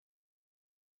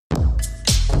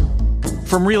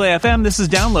From Relay FM, this is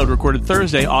Download, recorded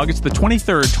Thursday, August the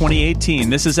 23rd, 2018.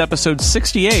 This is episode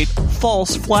 68,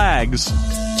 False Flags.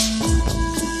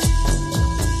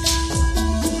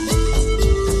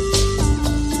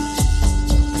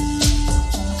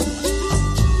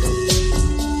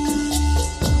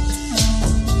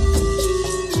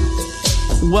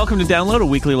 Welcome to Download, a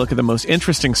weekly look at the most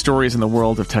interesting stories in the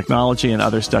world of technology and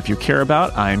other stuff you care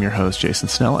about. I am your host, Jason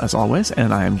Snell, as always,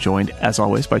 and I am joined, as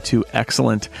always, by two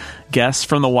excellent guests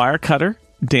from the Wirecutter,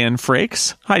 Dan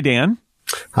Frakes. Hi, Dan.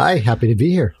 Hi, happy to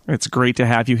be here. It's great to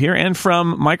have you here. And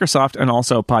from Microsoft and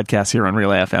also podcasts here on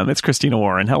Relay FM, it's Christina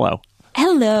Warren. Hello.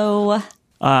 Hello.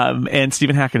 And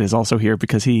Stephen Hackett is also here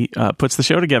because he puts the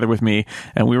show together with me,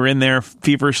 and we were in there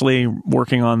feverishly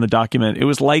working on the document. It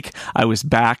was like I was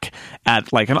back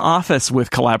at like an office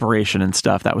with collaboration and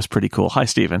stuff. That was pretty cool. Hi,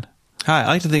 Stephen. Hi, I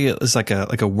like to think it was like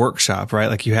a workshop, right?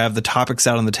 Like you have the topics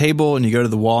out on the table, and you go to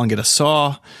the wall and get a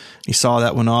saw. You saw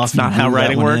that one off. It's not how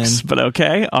writing works, but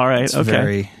okay. All right. It's okay.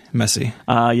 Very messy.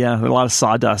 Yeah, a lot of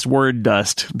sawdust, word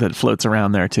dust that floats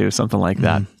around there too, something like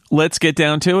that. Let's get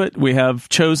down to it. We have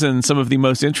chosen some of the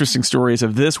most interesting stories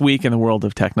of this week in the world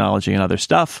of technology and other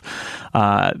stuff.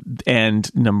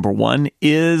 And number one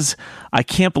is, I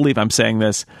can't believe I'm saying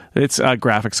this, it's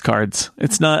graphics cards.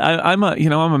 It's not, I'm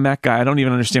a Mac guy. I don't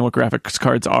even understand what graphics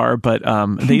cards are, but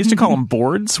they used to call them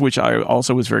boards, which I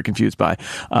also was very confused by.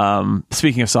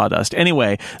 Speaking of sawdust.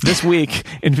 Anyway, this week,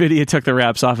 NVIDIA took the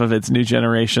wraps off of its new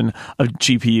generation of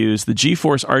GPUs, the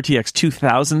GeForce RTX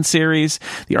 2000 series,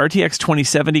 the RTX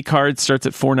 2070 card starts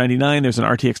at $499. There's an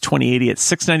RTX 2080 at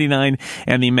 $699,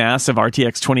 and the massive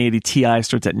RTX 2080 Ti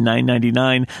starts at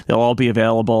 $999. They'll all be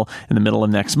available in the middle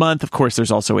of next month. Of course, there's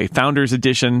also a Founders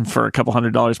Edition for a couple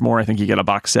 $100 more. I think you get a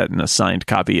box set and a signed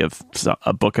copy of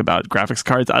a book about graphics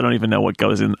cards. I don't even know what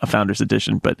goes in a Founders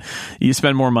Edition, but you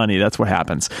spend more money. That's what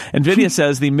happens. NVIDIA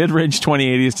says the mid-range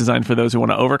 2080 is designed for those who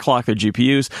want to overclock their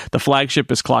GPUs. The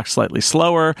flagship is clocked slightly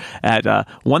slower at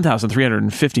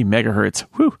 1,350 megahertz.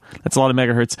 Whew, that's a lot of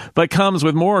megahertz. But comes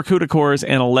with more CUDA cores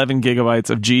and 11 gigabytes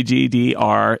of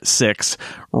GDDR6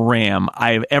 RAM.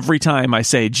 Every time I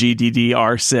say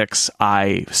GDDR6,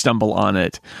 I stumble on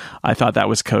it. I thought that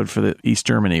was code for the East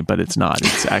Germany, but it's not.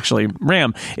 It's actually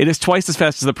RAM. It is twice as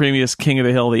fast as the previous king of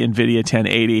the hill, the NVIDIA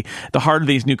 1080. The heart of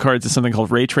these new cards is something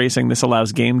called ray tracing. This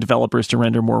allows game developers to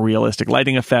render more realistic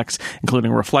lighting effects,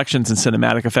 including reflections and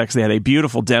cinematic effects. They had a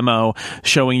beautiful demo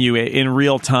showing you in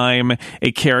real time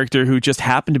a character who just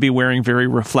happened to be wearing very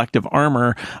reflective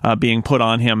armor being put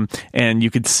on him, and you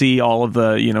could see all of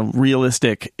the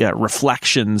realistic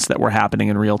reflections that were happening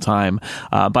in real time.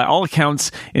 By all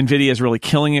accounts, NVIDIA is really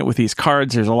killing it with these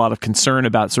cards. There's a lot of concern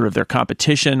about sort of their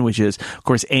competition, which is, of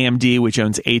course, AMD, which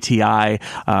owns ATI.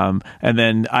 And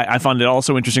then I found it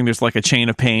also interesting. There's like a chain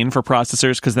of pain for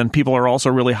processors, because then people are also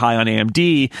really high on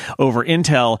AMD over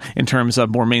Intel in terms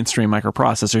of more mainstream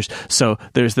microprocessors. So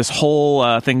there's this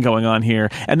whole thing going on here.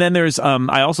 And then there's,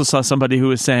 I also saw somebody who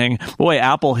was saying, boy,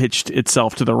 Apple hitched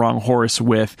itself to the wrong horse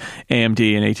with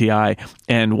AMD and ATI,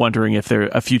 and wondering if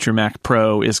a future Mac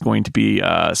Pro is going to be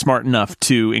smart enough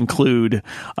to include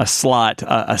a slot,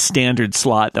 a standard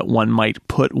slot that one might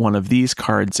put one of these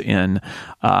cards in.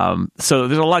 So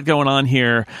there's a lot going on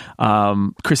here.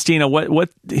 Christina, what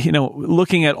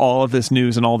looking at all of this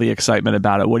news and all the excitement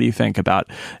about it, what do you think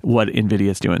about what NVIDIA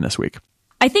is doing this week?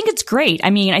 I think it's great. I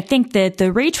mean, I think that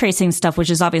the ray tracing stuff, which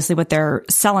is obviously what they're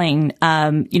selling,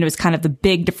 is kind of the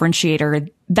big differentiator.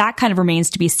 That kind of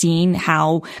remains to be seen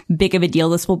how big of a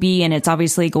deal this will be. And it's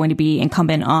obviously going to be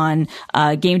incumbent on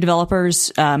game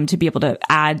developers to be able to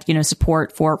add,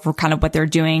 support for kind of what they're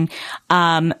doing.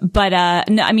 No,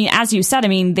 I mean, as you said, I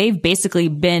mean, they've basically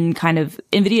been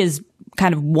NVIDIA's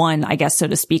kind of won, I guess, so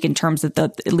to speak, in terms of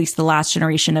at least the last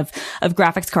generation of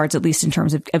graphics cards, at least in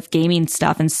terms of gaming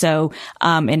stuff. And so,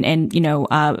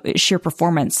 sheer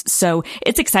performance. So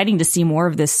it's exciting to see more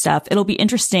of this stuff. It'll be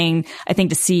interesting, I think,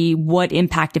 to see what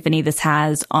impact, if any, this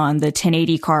has on the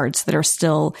 1080 cards that are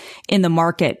still in the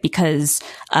market, because,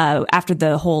 after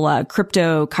the whole,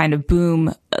 crypto kind of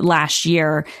boom last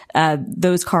year,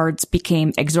 those cards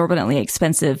became exorbitantly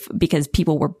expensive because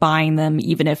people were buying them,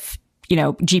 even if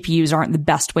GPUs aren't the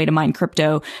best way to mine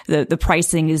crypto. The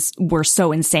pricing were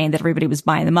so insane that everybody was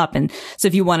buying them up. And so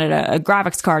if you wanted a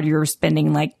graphics card, you were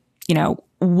spending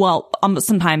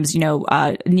sometimes,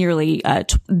 nearly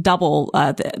double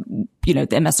the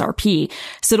MSRP.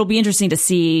 So it'll be interesting to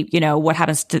see, what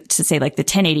happens to say like the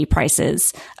 1080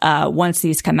 prices, once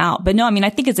these come out. But no, I mean, I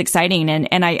think it's exciting.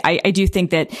 And I do think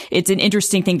that it's an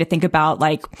interesting thing to think about,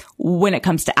 like when it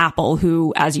comes to Apple,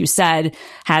 who, as you said,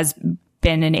 has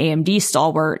been an AMD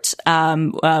stalwart,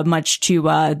 much to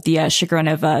the chagrin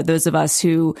of those of us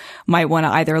who might want to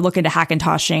either look into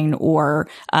Hackintoshing or,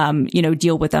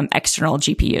 deal with external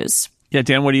GPUs. Yeah,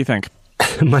 Dan, what do you think?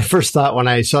 My first thought when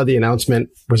I saw the announcement,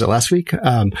 was it last week?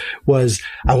 Was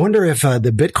I wonder if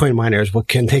the Bitcoin miners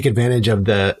can take advantage of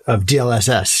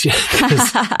DLSS.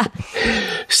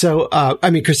 So,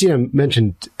 Christina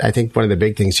mentioned, I think one of the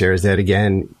big things here is that,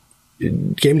 again,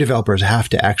 game developers have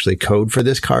to actually code for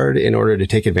this card in order to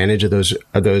take advantage of those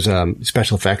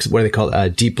special effects. What do they call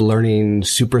deep learning,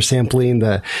 super sampling,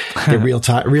 the real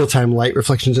time light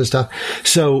reflections and stuff.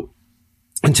 So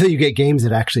until you get games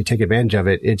that actually take advantage of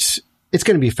it, it's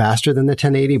going to be faster than the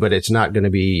 1080, but it's not going to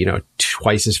be,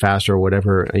 twice as fast or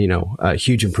whatever, a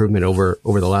huge improvement over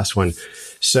the last one.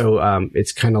 So,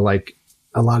 it's kind of like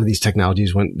a lot of these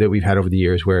technologies that we've had over the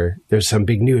years where there's some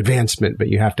big new advancement, but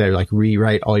you have to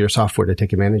rewrite all your software to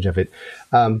take advantage of it.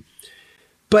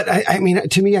 But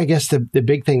to me, I guess the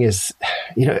big thing is,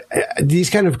 these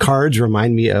kind of cards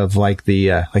remind me of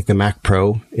the Mac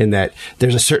Pro, in that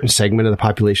there's a certain segment of the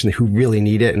population who really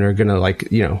need it and are going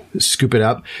to scoop it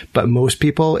up. But most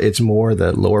people, it's more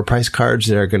the lower price cards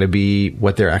that are going to be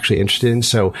what they're actually interested in.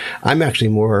 So I'm actually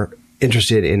more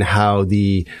interested in how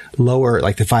the lower,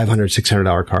 the $500,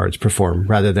 $600 cards perform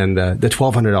rather than the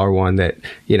 $1,200 one that,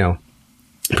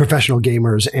 professional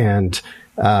gamers and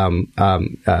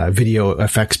video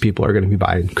effects people are going to be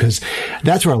buying, because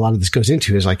that's where a lot of this goes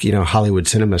into is Hollywood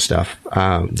cinema stuff,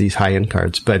 these high end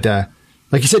cards. But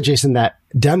like you said, Jason, that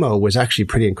demo was actually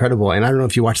pretty incredible. And I don't know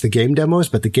if you watched the game demos,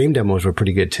 but the game demos were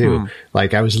pretty good too.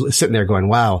 I was sitting there going,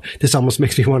 wow, this almost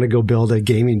makes me want to go build a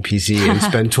gaming PC and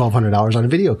spend $1,200 on a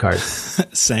video card.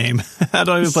 Same. I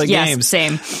don't even play games.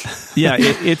 Same. Yeah,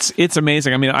 it's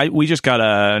amazing. I mean, we just got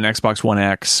an Xbox One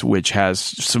X, which has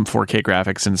some 4K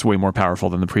graphics and it's way more powerful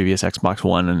than the previous Xbox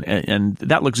One, and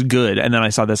that looks good. And then I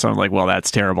saw this and I'm like, well,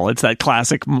 that's terrible. It's that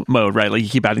classic mode, right? You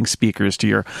keep adding speakers to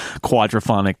your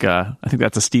quadraphonic. I think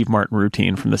that's a Steve Martin routine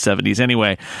from the 70s.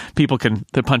 Anyway, the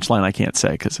punchline I can't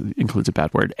say because it includes a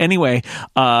bad word. Anyway,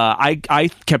 I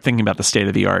kept thinking about the state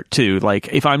of the art too.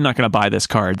 If I'm not going to buy this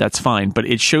card, that's fine, but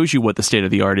it shows you what the state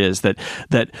of the art is, that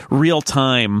real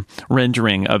time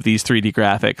rendering of these 3D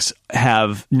graphics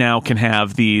can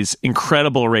have these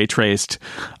incredible ray traced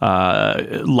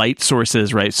light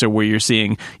sources, right? So where you're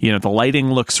seeing, the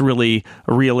lighting looks really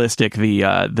realistic,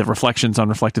 the reflections on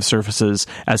reflective surfaces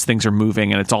as things are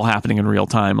moving, and it's all happening in real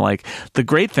time. The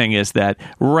great thing is that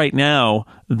right now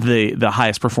the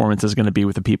highest performance is going to be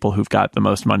with the people who've got the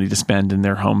most money to spend in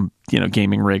their home,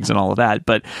 gaming rigs and all of that.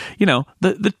 But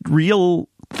the real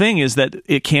thing is that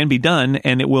it can be done,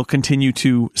 and it will continue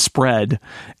to spread,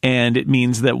 and it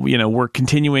means that we're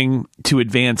continuing to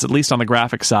advance. At least on the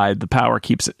graphics side, the power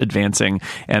keeps advancing,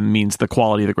 and means the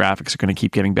quality of the graphics are going to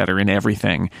keep getting better in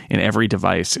everything, in every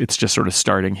device. It's just sort of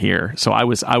starting here. So I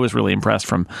was really impressed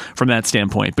from that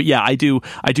standpoint. But yeah, I do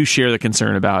share the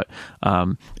concern about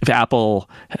if Apple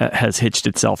has hitched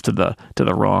itself to the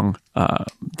wrong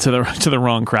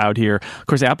crowd here. Of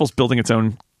course, Apple's building its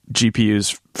own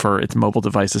GPUs for its mobile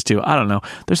devices too. I don't know.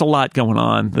 There's a lot going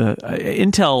on.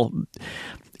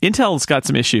 Intel's got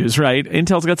some issues, right?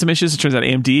 Intel's got some issues. It turns out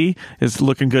AMD is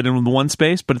looking good in one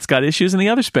space, but it's got issues in the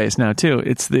other space now too.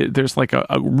 There's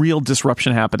a real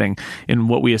disruption happening in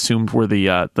what we assumed were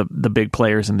the big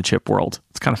players in the chip world.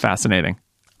 It's kind of fascinating.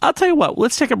 I'll tell you what.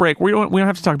 Let's take a break. We don't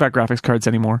have to talk about graphics cards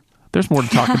anymore. There's more to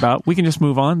talk about. We can just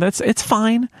move on. It's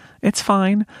fine. It's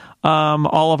fine.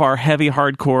 All of our heavy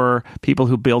hardcore people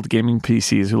who build gaming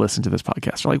PCs who listen to this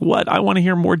podcast are like, what? I want to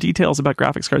hear more details about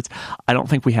graphics cards. I don't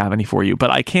think we have any for you,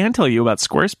 but I can tell you about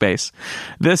Squarespace.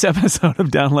 This episode of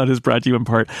Download is brought to you in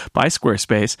part by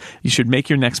Squarespace. You should make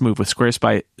your next move with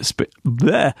Squarespace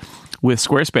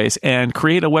and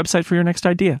create a website for your next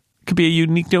idea. Could be a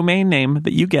unique domain name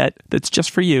that you get that's just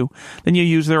for you. Then you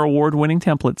use their award-winning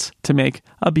templates to make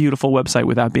a beautiful website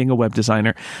without being a web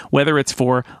designer. Whether it's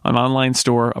for an online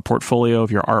store, a portfolio of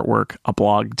your artwork, a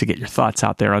blog to get your thoughts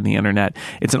out there on the internet,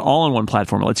 it's an all-in-one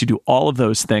platform. It lets you do all of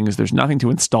those things. There's nothing to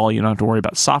install. You don't have to worry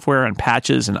about software and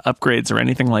patches and upgrades or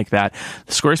anything like that.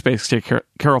 Squarespace takes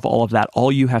care of all of that.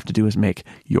 All you have to do is make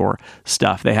your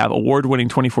stuff. They have award-winning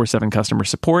 24/7 customer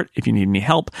support. If you need any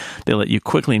help, they let you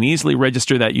quickly and easily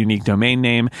register that unique domain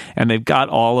name, and they've got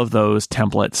all of those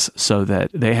templates so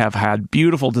that they have had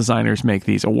beautiful designers make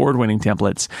these award-winning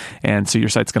templates, and so your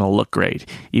site's going to look great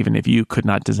even if you could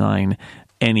not design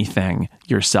anything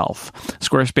yourself.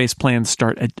 Squarespace plans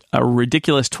start at a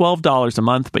ridiculous $12 a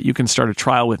month, but you can start a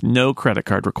trial with no credit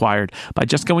card required by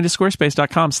just going to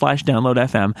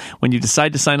squarespace.com/downloadfm. When you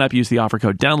decide to sign up, use the offer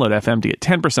code downloadfm to get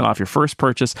 10% off your first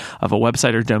purchase of a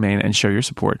website or domain and show your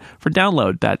support for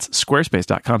Download. That's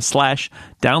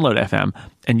squarespace.com/downloadfm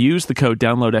and use the code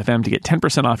downloadfm to get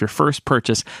 10% off your first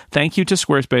purchase. Thank you to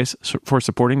Squarespace for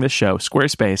supporting this show.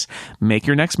 Squarespace, make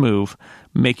your next move,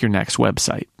 make your next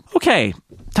website. Okay,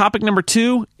 topic number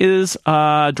 2 is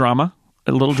drama,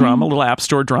 a little App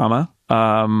Store drama.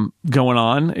 Going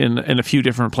on in a few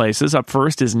different places. Up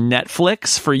first is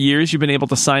Netflix. For years, you've been able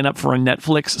to sign up for a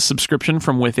Netflix subscription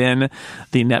from within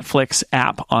the Netflix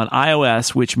app on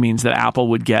iOS, which means that Apple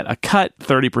would get a cut,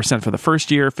 30% for the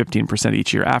first year, 15%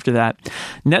 each year after that.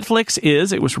 Netflix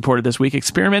is, it was reported this week,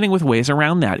 experimenting with ways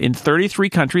around that. In 33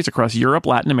 countries across Europe,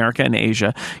 Latin America, and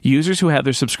Asia, users who have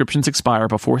their subscriptions expire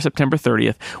before September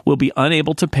 30th will be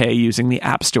unable to pay using the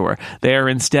App Store. They are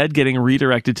instead getting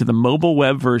redirected to the mobile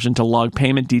web version to log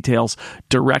payment details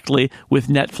directly with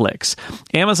Netflix.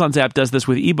 Amazon's app does this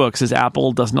with ebooks, as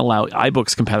Apple doesn't allow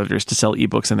iBooks competitors to sell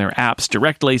ebooks in their apps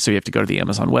directly, so you have to go to the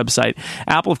Amazon website.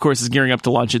 Apple, of course, is gearing up to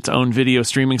launch its own video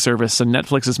streaming service, so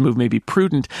Netflix's move may be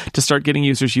prudent to start getting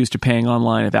users used to paying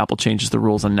online if Apple changes the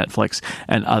rules on Netflix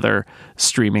and other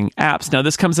streaming apps. Now,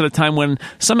 this comes at a time when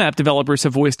some app developers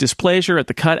have voiced displeasure at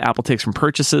the cut Apple takes from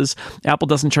purchases. Apple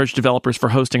doesn't charge developers for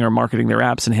hosting or marketing their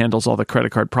apps and handles all the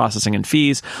credit card processing and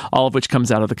fees, all of which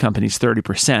comes out of the company's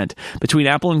 30%. Between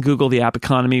Apple and Google, the app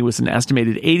economy was an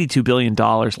estimated $82 billion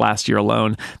last year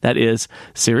alone. That is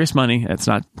serious money. It's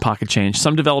not pocket change.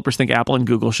 Some developers think Apple and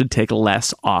Google should take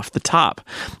less off the top.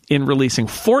 In releasing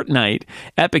Fortnite,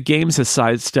 Epic Games has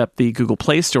sidestepped the Google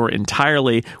Play Store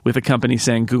entirely, with the company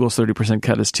saying Google's 30%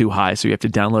 cut is too high, so you have to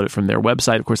download it from their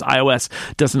website. Of course, iOS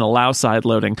doesn't allow side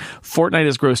loading. Fortnite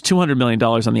has grossed $200 million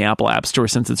on the Apple App Store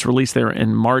since its release there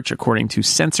in March, according to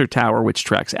Sensor Tower, which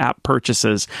tracks app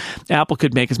purchases. Apple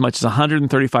could make as much as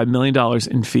 $135 million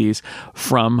in fees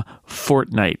from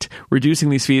Fortnite. Reducing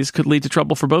these fees could lead to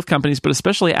trouble for both companies, but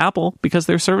especially Apple, because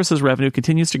their services revenue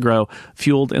continues to grow,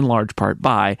 fueled in large part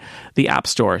by the App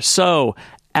Store. So,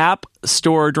 App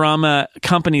Store drama,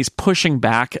 companies pushing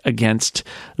back against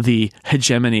the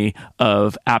hegemony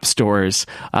of app stores.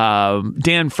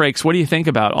 Dan Frakes, what do you think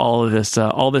about all of this?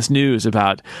 All this news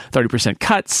about 30%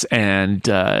 cuts and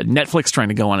Netflix trying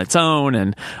to go on its own,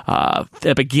 and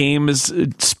Epic Games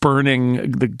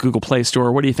spurning the Google Play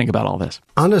Store. What do you think about all this?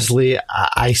 Honestly,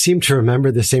 I seem to remember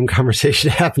the same conversation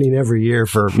happening every year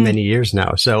for many years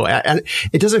now. So and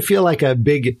it doesn't feel like a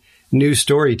big new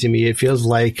story to me. It feels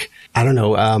like, I don't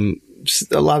know,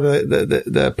 a lot of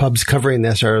the pubs covering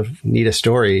this need a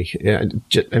story.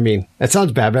 I mean, that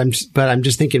sounds bad, but I'm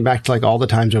just thinking back to like all the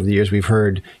times over the years we've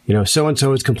heard,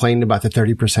 so-and-so is complaining about the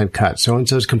 30% cut.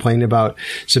 So-and-so is complaining about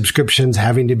subscriptions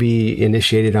having to be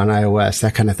initiated on iOS,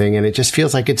 that kind of thing. And it just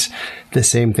feels like it's the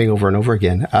same thing over and over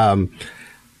again.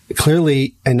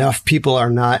 Clearly enough people are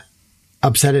not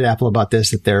upset at Apple about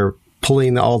this, that they're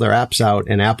pulling all their apps out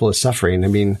and Apple is suffering. I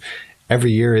mean,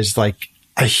 every year is like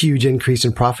a huge increase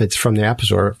in profits from the App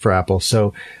Store for Apple.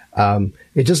 So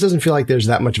it just doesn't feel like there's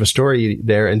that much of a story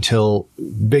there until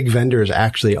big vendors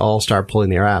actually all start pulling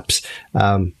their apps.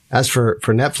 As for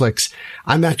Netflix,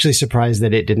 I'm actually surprised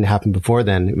that it didn't happen before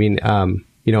then. I mean,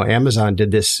 Amazon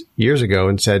did this years ago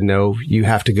and said, no, you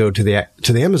have to go to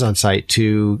the Amazon site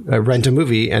to rent a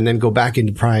movie and then go back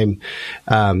into Prime,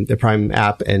 the Prime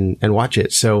app and watch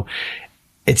it. So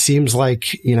it seems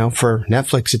like, for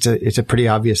Netflix, it's a pretty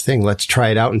obvious thing. Let's try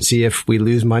it out and see if we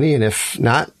lose money. And if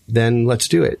not, then let's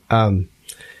do it. And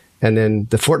then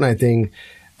the Fortnite thing,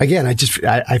 again,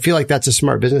 I feel like that's a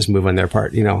smart business move on their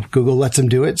part. Google lets them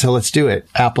do it, so let's do it.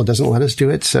 Apple doesn't let us do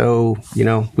it, so,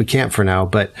 we can't for now.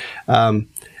 But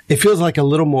it feels like a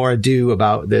little more ado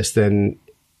about this than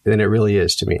it really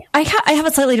is to me. I have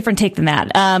a slightly different take than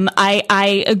that.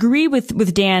 I agree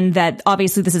with Dan that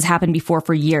obviously this has happened before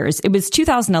for years. It was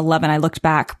 2011. I looked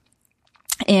back.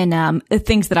 And the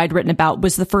things that I'd written about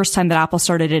was the first time that Apple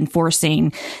started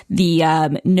enforcing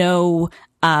the no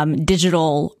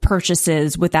digital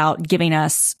purchases without giving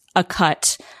us a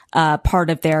cut part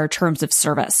of their terms of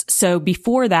service. So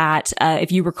before that,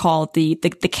 if you recall, the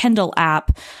Kindle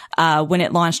app, when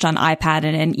it launched on iPad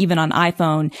and even on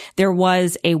iPhone, there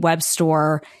was a web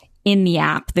store in the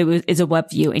app that is a web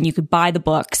view, and you could buy the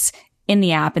books in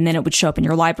the app, and then it would show up in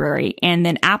your library. And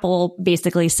then Apple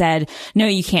basically said, no,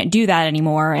 you can't do that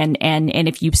anymore. And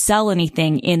if you sell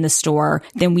anything in the store,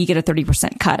 then we get a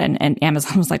 30% cut. And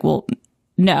Amazon was like, well,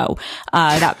 no,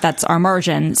 that's our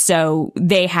margin. So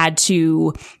they had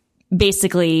to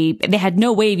basically they had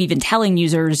no way of even telling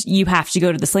users you have to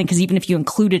go to this link, because even if you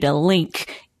included a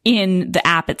link in the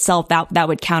app itself, that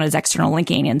would count as external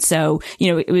linking. And so,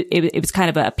 it was kind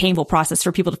of a painful process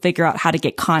for people to figure out how to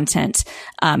get content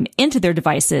into their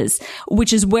devices,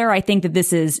 which is where I think that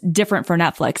this is different for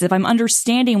Netflix. If I'm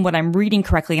understanding what I'm reading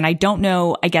correctly, and I don't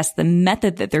know, I guess, the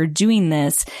method that they're doing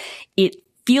this, it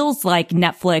feels like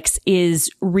Netflix is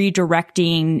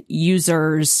redirecting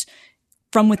users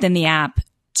from within the app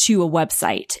to a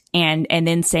website and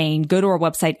then saying, go to our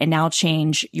website and now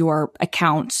change your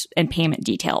account and payment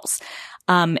details.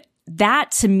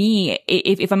 That to me,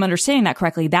 if I'm understanding that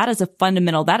correctly, that is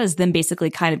that is them basically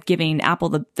kind of giving Apple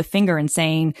the finger and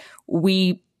saying,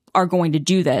 we are going to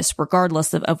do this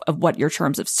regardless of what your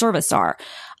terms of service are.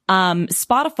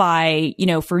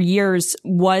 Spotify, for years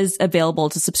was available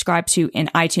to subscribe to in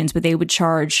iTunes, but they would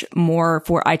charge more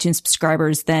for iTunes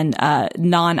subscribers than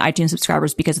non-iTunes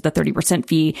subscribers because of the 30%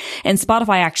 fee. And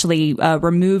Spotify actually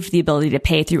removed the ability to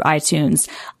pay through iTunes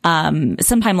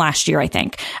sometime last year, I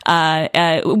think,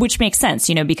 which makes sense,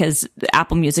 because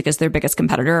Apple Music is their biggest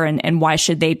competitor, and why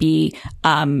should they be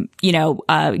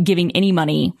giving any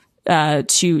money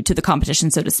to the competition,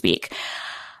 so to speak.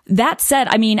 That said,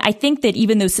 I think that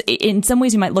even though in some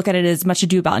ways you might look at it as much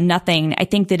ado about nothing, I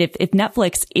think that if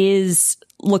Netflix is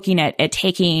looking at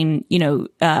taking,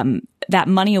 that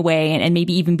money away and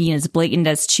maybe even being as blatant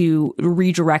as to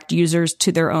redirect users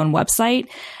to their own website,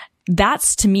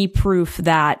 that's to me proof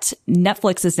that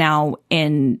Netflix is now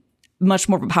in much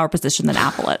more of a power position than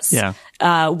Apple is. Yeah.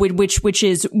 Which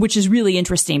is really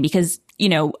interesting because,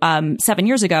 7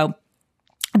 years ago,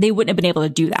 they wouldn't have been able to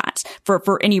do that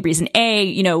for any reason.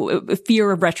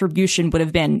 Fear of retribution would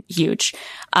have been huge.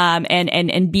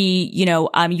 And B,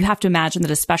 you have to imagine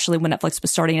that especially when Netflix was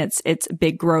starting its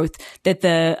big growth, that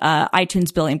the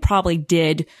iTunes billing probably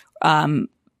did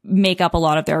make up a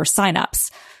lot of their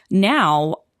signups.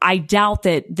 Now, I doubt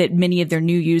that many of their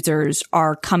new users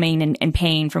are coming and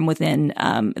paying from within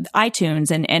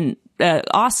iTunes, and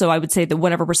also I would say that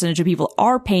whatever percentage of people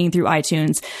are paying through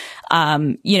iTunes,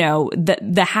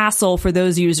 the hassle for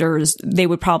those users, they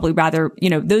would probably rather,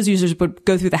 those users would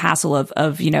go through the hassle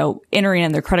of entering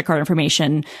in their credit card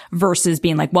information versus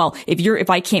being like, well,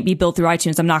 if I can't be billed through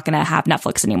iTunes, I'm not going to have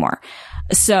Netflix anymore.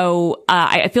 So,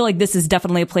 I feel like this is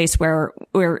definitely a place where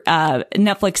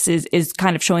Netflix is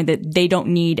kind of showing that they don't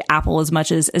need Apple as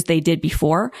much as they did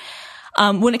before.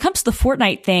 When it comes to the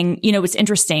Fortnite thing, it's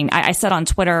interesting. I said on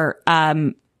Twitter,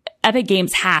 Epic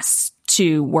Games has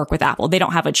to work with Apple. They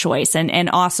don't have a choice. And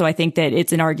also I think that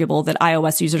it's inarguable that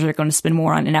iOS users are going to spend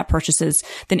more on in-app purchases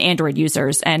than Android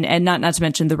users. And not to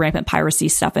mention the rampant piracy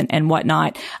stuff and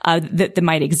whatnot, that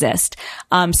might exist.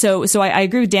 So I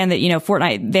agree with Dan that,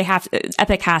 Fortnite,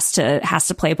 Epic has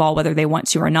to play ball whether they want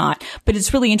to or not. But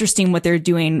it's really interesting what they're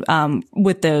doing,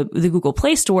 with the Google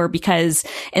Play Store, because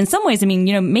in some ways,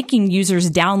 making users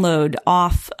download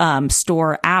off,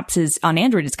 store apps on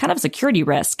Android is kind of a security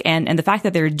risk. And the fact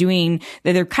that they're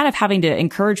kind of having to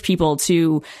encourage people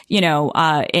to,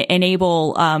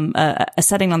 enable a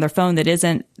setting on their phone that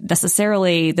isn't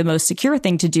necessarily the most secure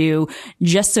thing to do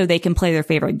just so they can play their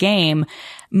favorite game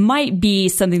might be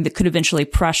something that could eventually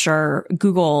pressure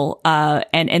Google,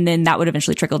 and then that would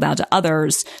eventually trickle down to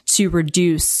others to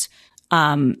reduce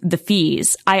the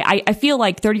fees. I feel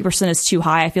like 30% is too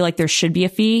high. I feel like there should be a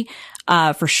fee,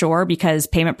 for sure, because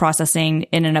payment processing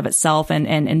in and of itself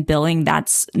and billing,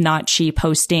 that's not cheap.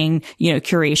 Hosting,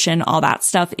 curation, all that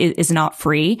stuff is not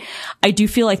free. I do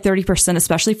feel like 30%,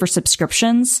 especially for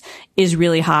subscriptions, is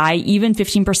really high. Even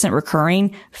 15%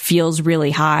 recurring feels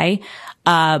really high.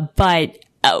 But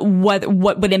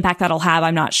what impact that'll have,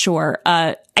 I'm not sure.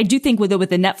 I do think with the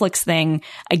Netflix thing,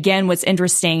 again, what's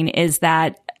interesting is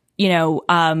that,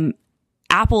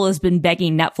 Apple has been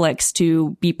begging Netflix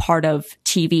to be part of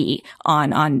TV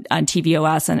on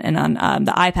tvOS and on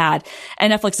the iPad,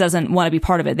 and Netflix doesn't want to be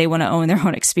part of it. They want to own their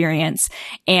own experience.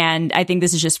 And I think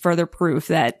this is just further proof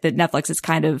that Netflix is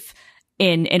kind of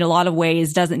in a lot of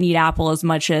ways doesn't need Apple as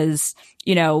much as,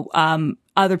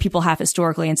 other people have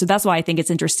historically. And so that's why I think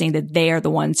it's interesting that they are the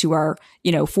ones who are,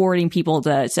 forwarding people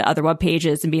to other web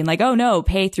pages and being like, oh no,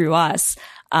 pay through us.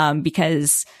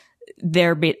 Because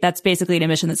that's basically an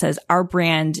admission that says our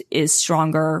brand is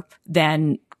stronger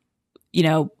than,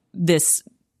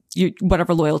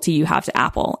 whatever loyalty you have to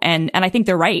Apple. And I think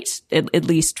they're right, at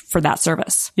least for that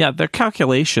service. Yeah. Their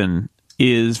calculation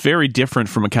is very different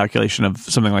from a calculation of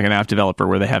something like an app developer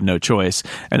where they have no choice.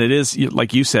 And it is,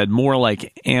 like you said, more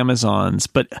like Amazon's,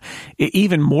 but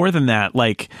even more than that,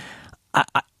 like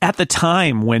at the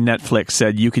time when Netflix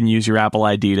said you can use your Apple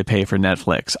ID to pay for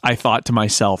Netflix, I thought to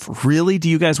myself, really? Do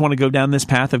you guys want to go down this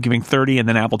path of giving 30 and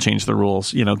then Apple changed the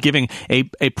rules? Giving a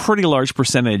pretty large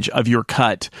percentage of your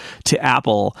cut to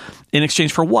Apple in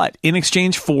exchange for what? In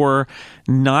exchange for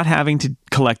not having to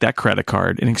collect that credit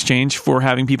card, in exchange for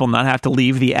having people not have to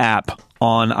leave the app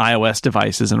on iOS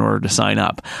devices in order to sign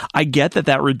up. I get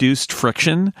that reduced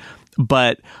friction,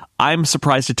 but I'm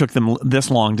surprised it took them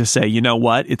this long to say, you know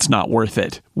what, it's not worth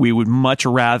it. We would much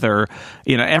rather,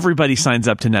 everybody signs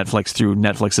up to Netflix through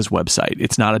Netflix's website.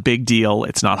 It's not a big deal.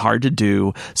 It's not hard to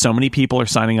do. So many people are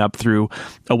signing up through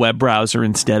a web browser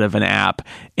instead of an app.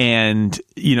 And,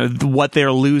 what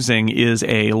they're losing is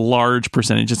a large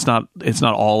percentage. It's not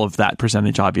all of that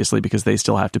percentage, obviously, because they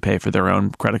still have to pay for their own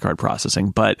credit card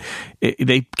processing, but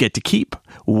they get to keep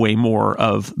way more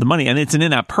of the money. And it's an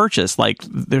in-app purchase. Like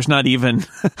there's not even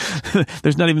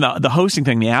the hosting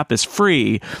thing. The app is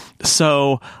free.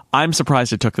 So I'm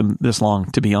surprised it took them this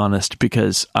long, to be honest,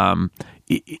 because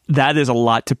that is a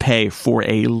lot to pay for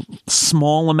a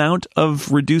small amount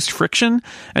of reduced friction.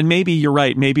 And maybe you're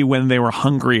right. Maybe when they were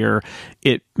hungrier,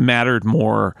 it mattered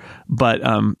more. But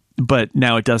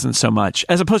now it doesn't so much,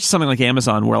 as opposed to something like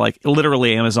Amazon, where like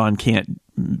literally Amazon can't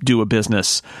do a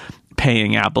business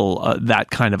paying Apple that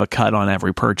kind of a cut on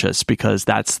every purchase, because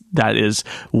that is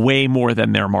way more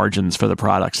than their margins for the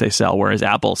products they sell. Whereas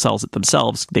Apple sells it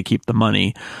themselves, they keep the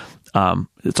money.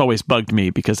 It's always bugged me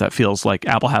because that feels like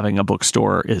Apple having a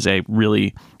bookstore is a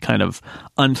really kind of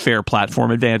unfair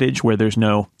platform advantage where there's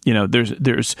no,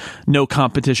 there's no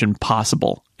competition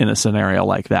possible in a scenario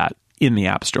like that in the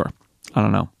App Store. I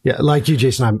don't know. Yeah, like you,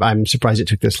 Jason, I'm surprised it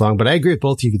took this long, but I agree with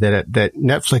both of you that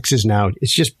Netflix is now,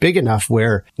 it's just big enough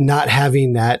where not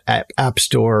having that app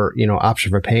store, option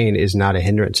for paying is not a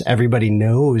hindrance. Everybody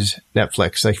knows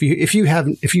Netflix. Like if you have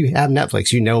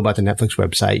Netflix, about the Netflix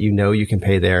website, you can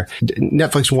pay there.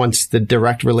 Netflix wants the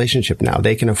direct relationship now.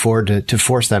 They can afford to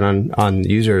force that on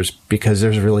users because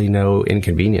there's really no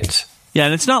inconvenience. Yeah,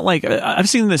 and it's not like I've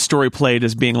seen this story played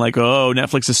as being like, oh,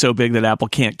 Netflix is so big that Apple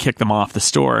can't kick them off the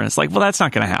store. And it's like, well, that's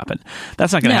not going to happen.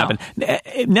 That's not going to happen.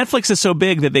 Netflix is so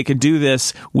big that they can do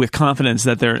this with confidence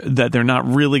that they're not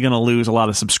really going to lose a lot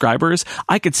of subscribers.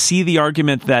 I could see the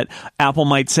argument that Apple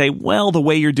might say, well, the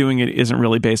way you're doing it isn't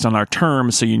really based on our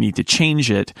terms, so you need to change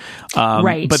it.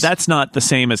 Right. But that's not the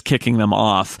same as kicking them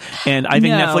off. And I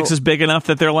think Netflix is big enough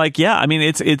that they're like, yeah, I mean,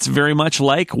 it's very much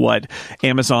like what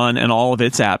Amazon and all of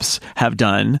its apps have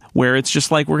done, where it's just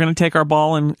like, we're going to take our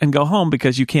ball and go home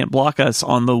because you can't block us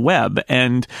on the web.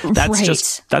 And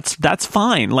that's that's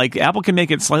fine. Like Apple can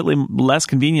make it slightly less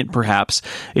convenient, perhaps,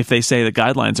 if they say the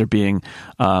guidelines are being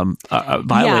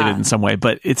violated in some way.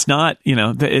 But it's not,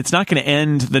 it's not going to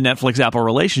end the Netflix-Apple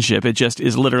relationship. It just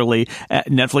is literally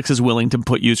Netflix is willing to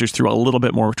put users through a little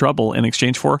bit more trouble in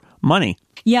exchange for money.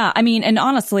 Yeah, I mean, and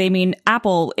honestly,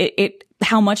 Apple,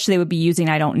 how much they would be using,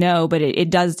 I don't know, but it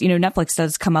does, Netflix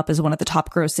does come up as one of the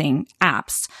top grossing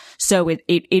apps. So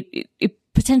it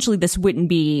potentially this wouldn't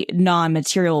be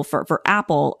non-material for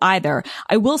Apple either.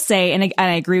 I will say, and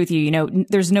I agree with you,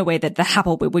 there's no way that the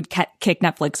Apple would kick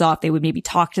Netflix off. They would maybe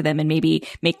talk to them and maybe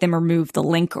make them remove the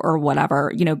link or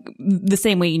whatever, the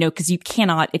same way, because you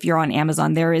cannot, if you're on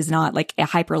Amazon, there is not like a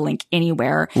hyperlink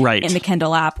anywhere in the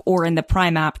Kindle app or in the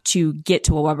Prime app to get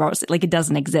to a web browser. Like it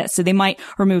doesn't exist. So they might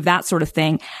remove that sort of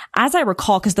thing. As I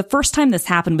recall, because the first time this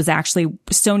happened was actually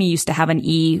Sony used to have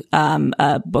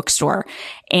an bookstore,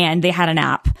 and they had an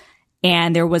app,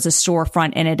 and there was a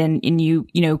storefront in it, and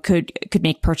you could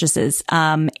make purchases.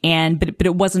 But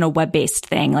it wasn't a web-based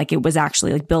thing. Like it was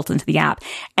actually like built into the app.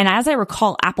 And as I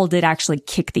recall, Apple did actually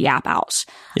kick the app out.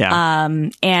 Yeah.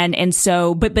 And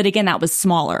so, but again, that was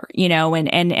smaller,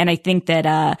 and I think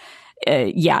that,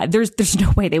 there's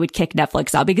no way they would kick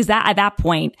Netflix out, because at that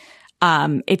point,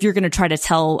 if you're going to try to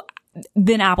tell,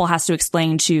 then Apple has to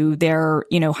explain to their,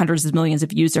 hundreds of millions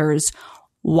of users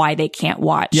why they can't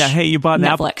watch. Yeah, hey, you bought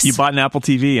Netflix. You bought an Apple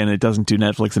TV and it doesn't do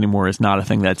Netflix anymore. It's not a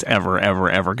thing that's ever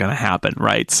going to happen,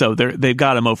 right? So they've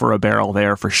got them over a barrel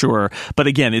there for sure. But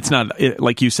again, it's not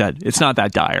like you said, it's not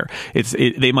that dire.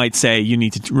 They might say you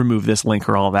need to remove this link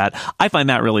or all that. I find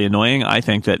that really annoying. I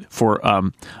think that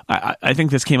I think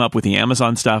this came up with the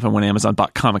Amazon stuff, and when Amazon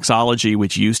bought Comixology,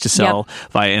 which used to sell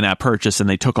via in-app purchase, and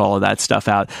they took all of that stuff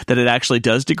out, that it actually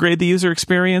does degrade the user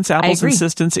experience. Apple's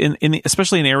insistence in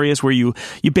especially in areas where you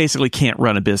you basically can't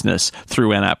run a business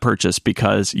through in-app purchase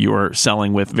because you're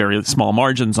selling with very small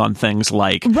margins on things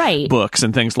like books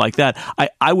and things like that.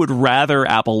 I would rather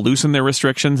Apple loosen their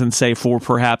restrictions and say for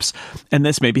perhaps, and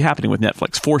this may be happening with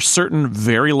Netflix, for certain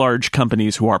very large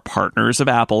companies who are partners of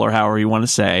Apple, or however you want to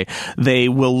say, they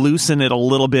will loosen it a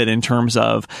little bit in terms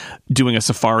of doing a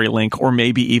Safari link or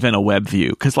maybe even a web view.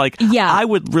 Because I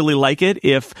would really like it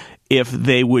if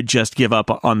they would just give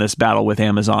up on this battle with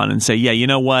Amazon and say, yeah, you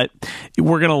know what?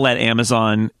 We're going to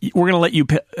let you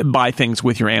buy things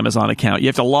with your Amazon account. You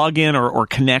have to log in or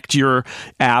connect your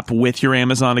app with your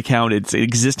Amazon account. It's an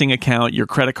existing account. Your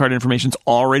credit card information's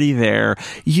already there.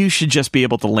 You should just be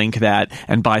able to link that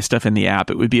and buy stuff in the app.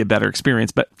 It would be a better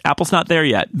experience. But Apple's not there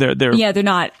yet. They're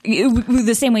not.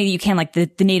 The same way that you can, like the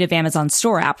native Amazon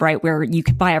Store app, right? Where you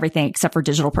can buy everything except for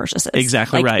digital purchases.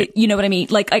 Exactly right. You know what I mean?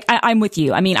 I'm with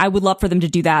you. I mean, I would love for them to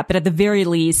do that, but at the very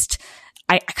least,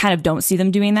 I kind of don't see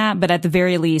them doing that. But at the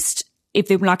very least, if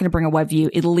they were not going to bring a web view,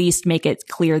 at least make it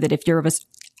clear that if you're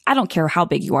I don't care how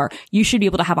big you are, you should be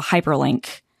able to have a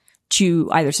hyperlink to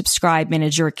either subscribe,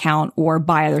 manage your account, or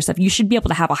buy other stuff. You should be able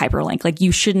to have a hyperlink. Like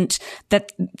you shouldn't.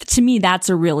 That to me, that's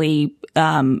a really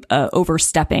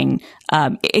overstepping.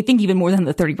 I think even more than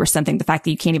the 30% thing, the fact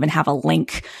that you can't even have a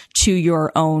link to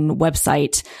your own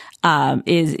website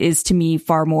is to me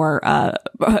far more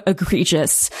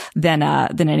egregious than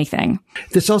anything.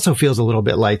 This also feels a little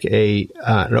bit like an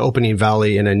opening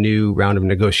volley in a new round of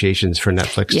negotiations for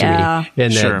Netflix to me.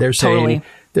 And sure.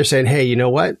 They're saying, hey, you know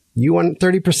what? You want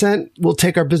 30%? We'll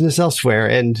take our business elsewhere.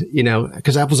 And,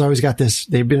 because Apple's always got this,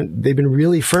 they've been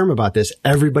really firm about this.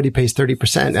 Everybody pays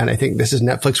 30%. And I think this is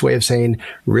Netflix's way of saying,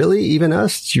 really? Even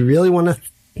us? Do you really want to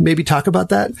maybe talk about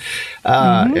that?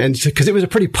 And because it was a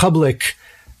pretty public,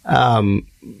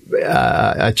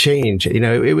 a change.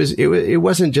 It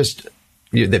wasn't just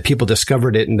that people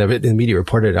discovered it and the media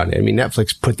reported on it. I mean,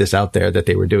 Netflix put this out there that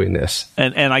they were doing this.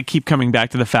 And I keep coming back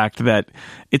to the fact that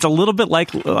it's a little bit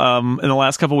like in the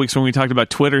last couple of weeks when we talked about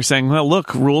Twitter saying, well,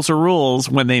 look, rules are rules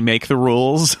when they make the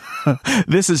rules.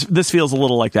 This feels a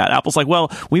little like that. Apple's like,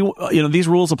 well, these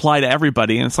rules apply to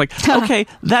everybody. And it's like, okay,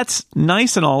 that's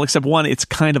nice and all, except one, it's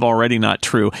kind of already not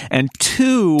true. And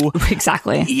two,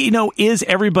 exactly. Is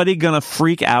everybody going to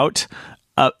freak out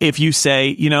if you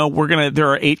say,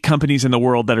 there are 8 companies in the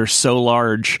world that are so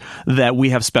large that we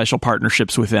have special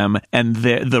partnerships with them and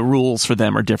the rules for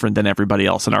them are different than everybody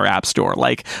else in our app store.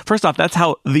 Like, first off, that's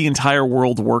how the entire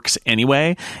world works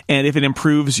anyway. And if it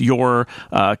improves your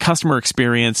customer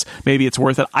experience, maybe it's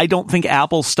worth it. I don't think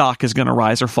Apple's stock is going to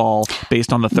rise or fall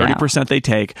based on the 30% they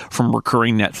take from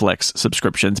recurring Netflix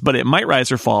subscriptions. But it might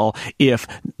rise or fall if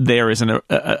there is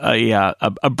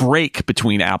a break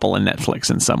between Apple and Netflix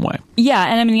in some way. Yeah.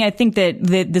 And I mean, I think that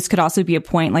this could also be a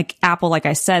point, like Apple, like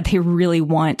I said, they really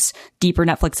want deeper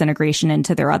Netflix integration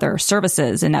into their other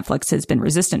services, and Netflix has been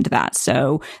resistant to that.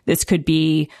 So this could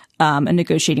be a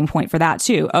negotiating point for that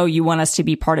too. Oh, you want us to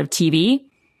be part of TV?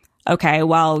 Okay,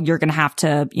 well, you're going to have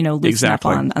to, loosen up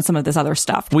on some of this other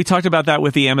stuff. We talked about that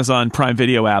with the Amazon Prime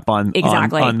Video app on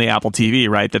the Apple TV,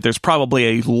 right? That there's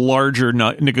probably a larger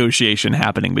negotiation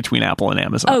happening between Apple and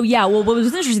Amazon. Oh, yeah. Well, what was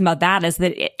interesting about that is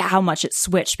that how much it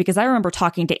switched, because I remember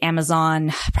talking to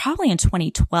Amazon probably in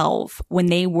 2012 when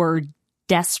they were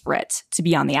desperate to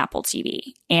be on the Apple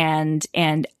TV, and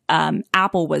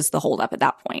Apple was the holdup at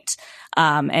that point.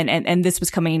 And this was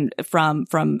coming from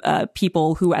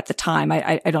people who at the time,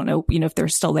 I don't know, if they're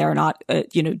still there or not,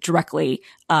 directly,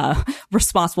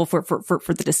 responsible for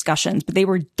the discussions, but they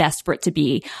were desperate to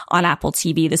be on Apple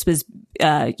TV. This was,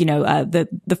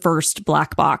 the first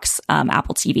black box,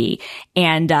 Apple TV.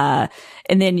 And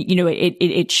then,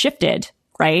 it shifted,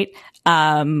 right?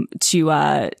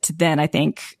 To then I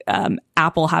think,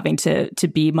 Apple having to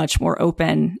be much more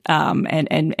open,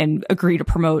 and agree to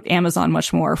promote Amazon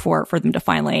much more for them to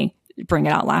finally bring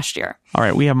it out last year. All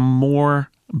right. We have more,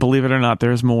 believe it or not,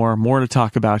 there's more to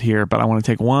talk about here, but I want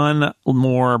to take one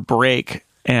more break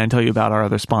and tell you about our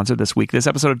other sponsor this week. This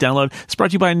episode of Download is brought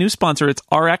to you by a new sponsor. It's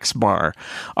RX Bar.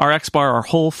 RX Bar are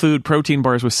whole food protein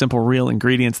bars with simple, real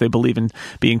ingredients. They believe in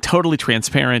being totally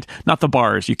transparent, not the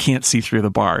bars. You can't see through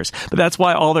the bars. But that's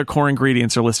why all their core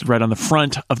ingredients are listed right on the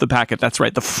front of the packet. That's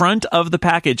right. The front of the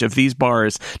package of these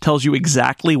bars tells you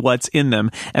exactly what's in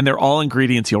them, and they're all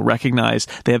ingredients you'll recognize.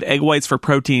 They have egg whites for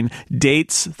protein,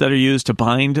 dates that are used to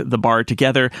bind the bar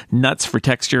together, nuts for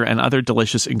texture, and other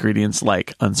delicious ingredients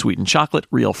like unsweetened chocolate,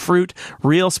 real fruit,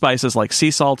 real spices like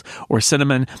sea salt or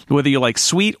cinnamon. Whether you like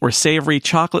sweet or savory,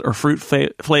 chocolate or fruit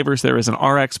flavors, there is an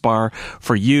RX bar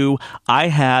for you. I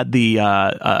had the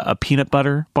a peanut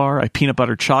butter bar, a peanut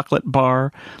butter chocolate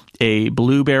bar, a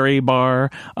blueberry bar,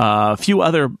 a few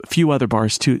other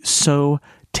bars too. So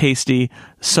tasty,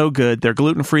 so good. They're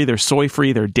gluten-free, they're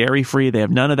soy-free, they're dairy-free. They have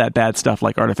none of that bad stuff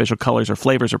like artificial colors or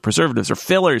flavors or preservatives or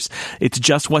fillers. It's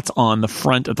just what's on the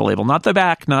front of the label, not the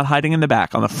back, not hiding in the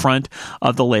back, on the front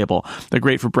of the label. They're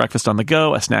great for breakfast on the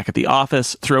go, a snack at the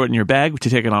office, throw it in your bag to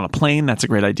take it on a plane. That's a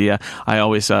great idea. I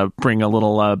always bring a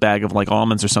little bag of like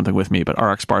almonds or something with me, but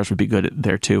RX bars would be good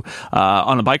there too.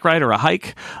 On a bike ride or a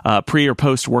hike, pre or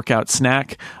post-workout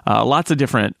snack, lots of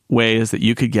different ways that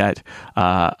you could get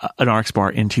an RX bar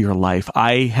into your life.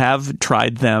 I have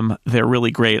tried them. They're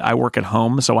really great. I work at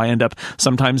home, so I end up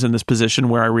sometimes in this position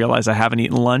where I realize I haven't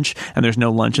eaten lunch and there's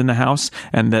no lunch in the house,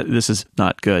 and that this is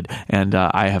not good. And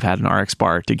I have had an RX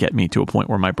bar to get me to a point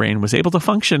where my brain was able to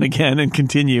function again and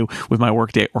continue with my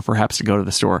workday, or perhaps to go to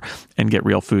the store and get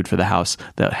real food for the house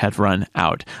that had run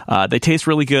out. They taste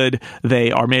really good.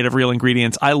 They are made of real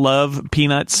ingredients. I love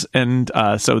peanuts, and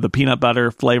so the peanut butter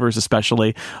flavors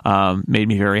especially made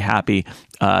me very happy.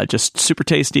 Just super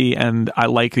tasty, and I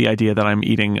like the idea that I'm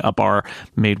eating a bar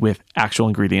made with actual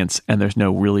ingredients, and there's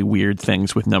no really weird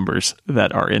things with numbers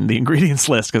that are in the ingredients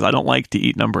list, because I don't like to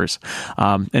eat numbers.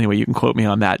 Anyway, you can quote me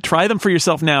on that. Try them for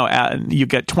yourself now, and you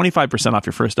get 25% off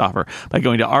your first offer by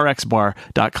going to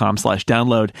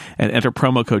rxbar.com/download and enter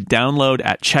promo code download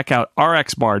at checkout.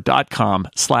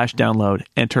 rxbar.com/download.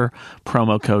 Enter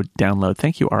promo code download.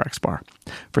 Thank you, RxBar,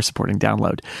 for supporting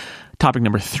Download. Topic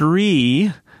number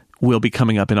 3 will be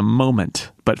coming up in a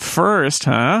moment. But first,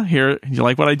 here, you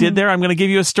like what I did there? I'm going to give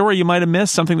you a story you might have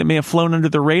missed, something that may have flown under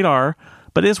the radar,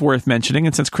 but is worth mentioning.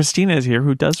 And since Christina is here,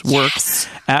 who does work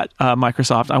at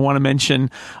Microsoft, I want to mention,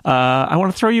 I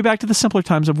want to throw you back to the simpler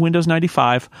times of Windows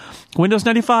 95. Windows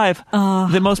 95,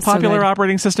 the most popular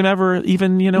operating system ever.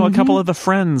 Even, a couple of the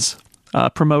friends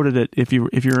promoted it, if you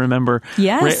remember.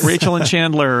 Yes, Rachel and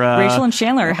Chandler. Rachel and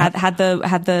Chandler had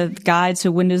the guide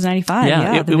to Windows 95.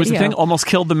 Yeah, it was the thing. Almost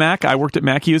killed the Mac. I worked at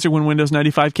Mac User when Windows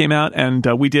 95 came out, and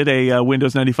we did a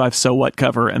Windows 95 So What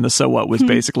cover, and the So What was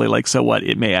basically like, so what?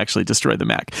 It may actually destroy the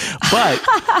Mac.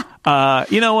 But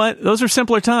you know what? Those are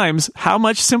simpler times. How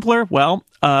much simpler? Well,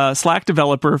 Slack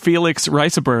developer Felix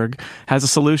Reiseberg has a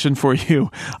solution for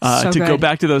you to go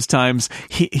back to those times.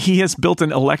 He has built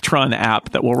an Electron app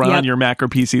that will run on your Mac or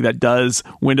PC that does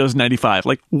Windows 95,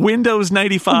 like Windows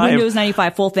 95. Windows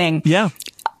 95 full thing. Yeah.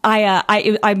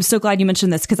 I'm so glad you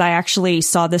mentioned this, because I actually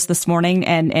saw this morning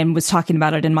and was talking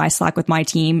about it in my Slack with my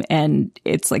team, and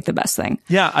it's like the best thing.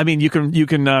 Yeah, I mean, you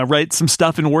can write some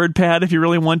stuff in WordPad if you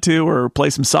really want to, or play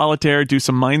some solitaire, do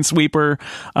some Minesweeper.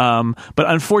 But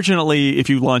unfortunately, if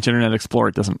you launch Internet Explorer,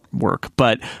 it doesn't work.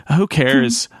 But who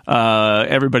cares?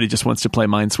 Everybody just wants to play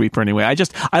Minesweeper anyway.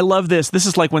 I love this. This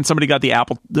is like when somebody got the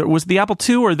Apple. Was it the Apple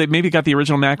II, or they maybe got the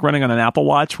original Mac running on an Apple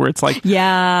Watch, where it's like, we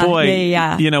have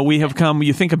come.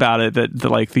 You think about it, that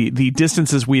the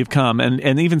distances we have come,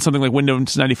 and even something like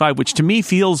Windows 95, which to me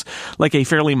feels like a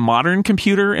fairly modern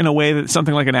computer in a way that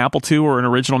something like an Apple II or an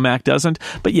original Mac doesn't.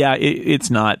 But yeah, it's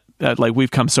not. Like, we've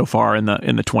come so far in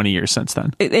the 20 years since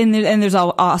then. And there's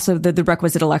also the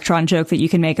requisite Electron joke that you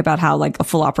can make about how like a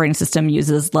full operating system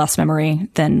uses less memory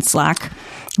than Slack,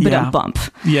 but a bump.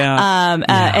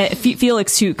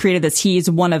 Felix, who created this, he's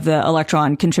one of the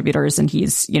Electron contributors, and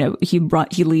he's,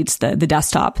 he leads the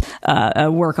desktop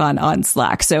work on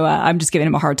Slack. So I'm just giving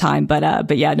him a hard time,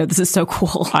 but yeah, no, this is so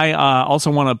cool. I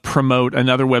also want to promote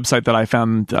another website that I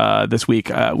found this week.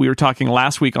 We were talking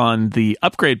last week on the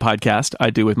Upgrade podcast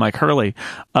I do with Mike Hurley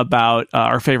about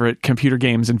our favorite computer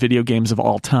games and video games of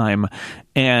all time.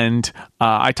 And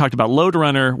I talked about Lode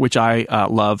Runner, which I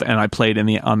love, and I played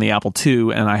on the Apple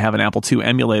II, and I have an Apple II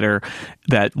emulator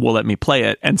that will let me play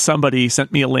it. And somebody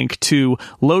sent me a link to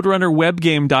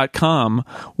LodeRunnerWebGame.com,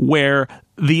 where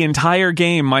the entire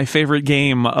game, my favorite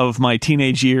game of my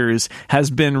teenage years,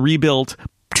 has been rebuilt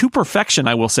to perfection,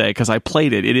 I will say, because I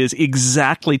played it. It is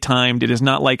exactly timed. It is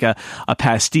not like a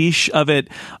pastiche of it.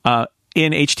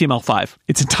 In HTML5.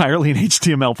 It's entirely in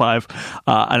HTML5,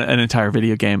 an entire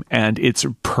video game, and it's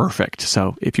perfect.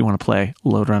 So if you want to play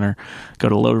Lode Runner, go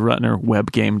to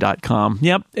LodeRunnerWebGame.com.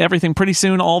 Yep, everything. Pretty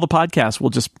soon, all the podcasts will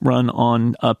just run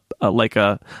on a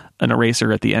an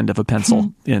eraser at the end of a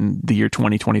pencil in the year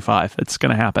 2025. It's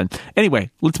going to happen. Anyway,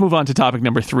 let's move on to topic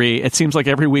number 3. It seems like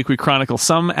every week we chronicle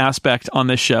some aspect on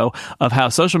this show of how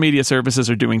social media services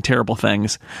are doing terrible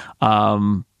things.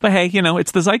 But hey,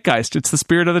 it's the zeitgeist. It's the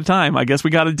spirit of the time. I guess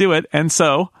we got to do it. And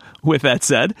so, with that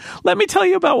said, let me tell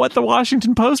you about what the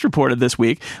Washington Post reported this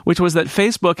week, which was that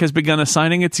Facebook has begun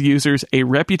assigning its users a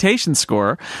reputation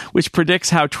score, which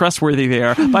predicts how trustworthy they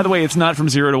are. By the way, it's not from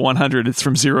 0 to 100. It's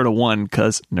from 0 to 1,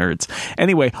 because nerds.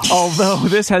 Anyway, although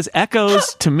this has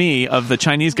echoes to me of the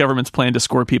Chinese government's plan to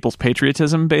score people's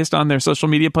patriotism based on their social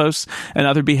media posts and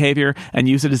other behavior and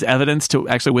use it as evidence to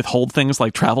actually withhold things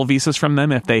like travel visas from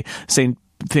them if they say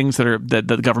things that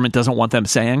the government doesn't want them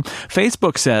saying.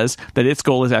 Facebook says that its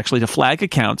goal is actually to flag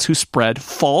accounts who spread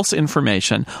false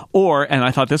information or, and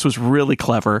I thought this was really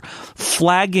clever,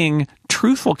 flagging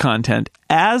truthful content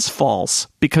as false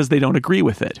because they don't agree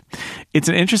with it. It's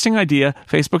an interesting idea.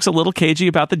 Facebook's a little cagey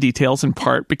about the details, in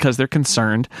part because they're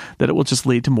concerned that it will just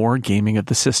lead to more gaming of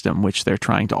the system, which they're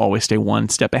trying to always stay one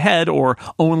step ahead or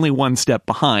only one step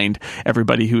behind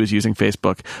everybody who is using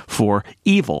Facebook for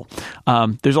evil.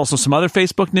 There's also some other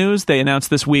Facebook news. They announced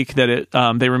this week that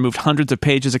they removed hundreds of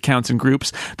pages, accounts, and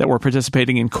groups that were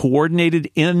participating in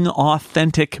coordinated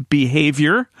inauthentic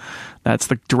behavior. That's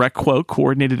the direct quote,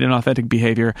 coordinated inauthentic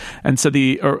behavior. And so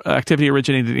the activity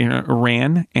originated in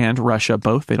Iran and Russia,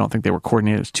 both. They don't think they were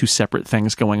coordinated. It's two separate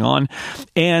things going on.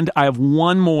 And I have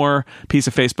one more piece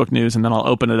of Facebook news, and then I'll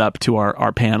open it up to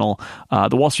our panel.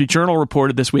 The Wall Street Journal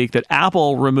reported this week that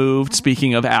Apple removed,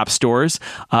 speaking of app stores,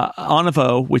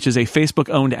 Onavo, which is a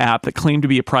Facebook-owned app that claimed to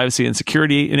be a privacy and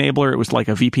security enabler. It was like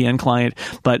a VPN client.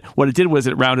 But what it did was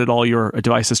it routed all your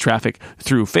device's traffic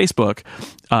through Facebook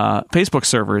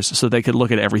servers so they could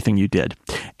look at everything you did.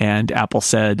 And Apple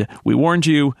said, we warned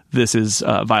you, this is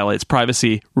violates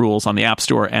privacy rules on the App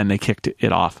Store, and they kicked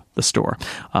it off the store.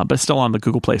 But it's still on the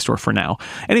Google Play Store for now.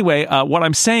 Anyway, what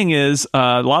I'm saying is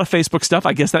a lot of Facebook stuff.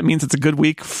 I guess that means it's a good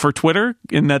week for Twitter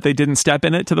in that they didn't step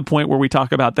in it to the point where we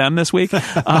talk about them this week.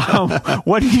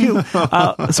 What do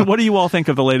you all think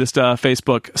of the latest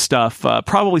Facebook stuff?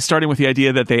 Probably starting with the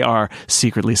idea that they are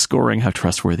secretly scoring how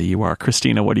trustworthy you are.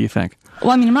 Christina, what do you think?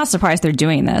 Well, I mean, I'm not surprised they're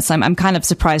doing this. I'm kind of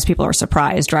surprised people are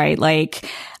surprised, right? Like,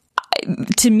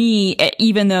 to me,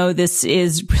 even though this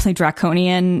is really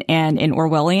draconian and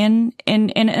Orwellian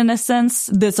in a sense,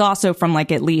 this also from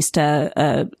like at least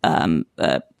a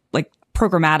like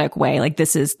programmatic way. Like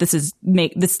this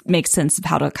makes sense of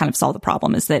how to kind of solve the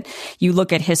problem. Is that you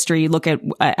look at history, look at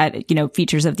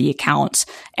features of the account,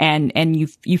 and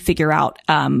you figure out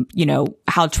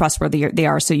how trustworthy they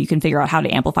are, so you can figure out how to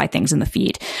amplify things in the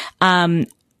feed.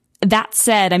 That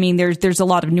said, I mean, there's a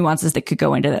lot of nuances that could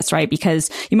go into this, right?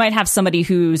 Because you might have somebody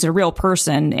who's a real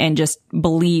person and just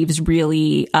believes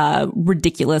really,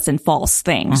 ridiculous and false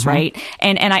things, right?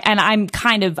 And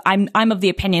I'm of the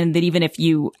opinion that even if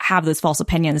you have those false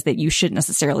opinions, that you shouldn't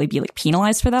necessarily be like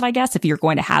penalized for that, I guess, if you're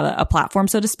going to have a platform,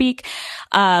 so to speak.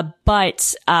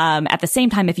 But at the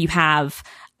same time, if you have,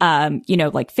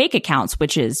 like fake accounts,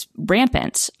 which is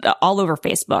rampant all over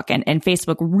Facebook. And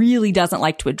Facebook really doesn't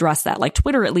like to address that. Like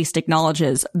Twitter at least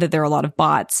acknowledges that there are a lot of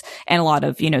bots and a lot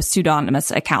of,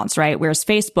 pseudonymous accounts, right? Whereas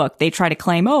Facebook, they try to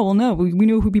claim, oh, well, no, we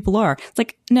know who people are. It's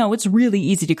like, no, it's really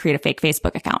easy to create a fake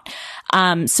Facebook account.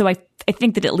 So I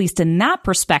think that at least in that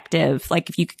perspective, like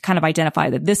if you could kind of identify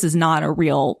that this is not a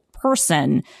real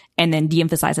person and then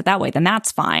de-emphasize it that way, then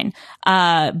that's fine.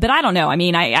 But I don't know. I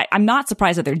mean, I'm not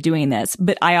surprised that they're doing this,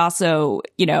 but I also,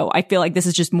 I feel like this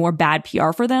is just more bad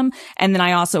PR for them. And then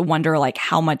I also wonder, like,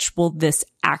 how much will this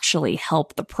actually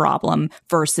help the problem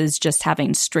versus just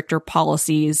having stricter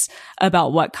policies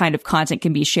about what kind of content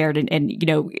can be shared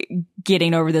and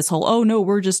getting over this whole, oh no,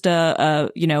 we're just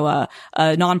a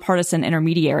nonpartisan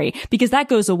intermediary, because that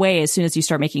goes away as soon as you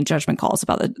start making judgment calls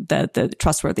about the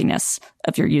trustworthiness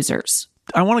of your users.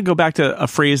 I want to go back to a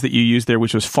phrase that you used there,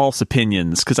 which was false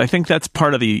opinions, because I think that's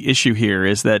part of the issue here,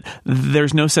 is that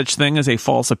there's no such thing as a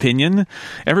false opinion.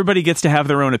 Everybody gets to have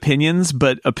their own opinions,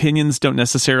 but opinions don't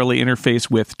necessarily interface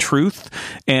with truth.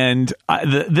 And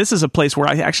this is a place where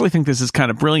I actually think this is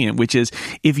kind of brilliant, which is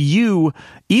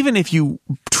even if you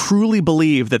truly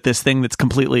believe that this thing that's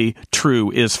completely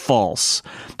true is false,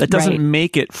 that doesn't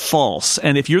make it false.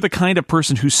 And if you're the kind of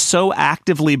person who so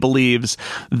actively believes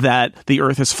that the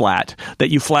earth is flat, that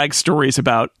you flag stories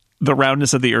about the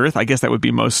roundness of the earth, I guess that would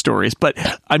be most stories. But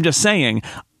I'm just saying,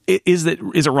 is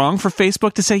it wrong for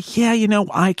Facebook to say, yeah,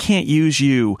 I can't use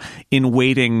you in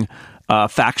weighting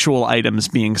factual items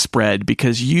being spread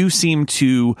because you seem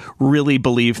to really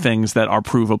believe things that are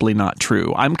provably not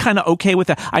true. I'm kind of okay with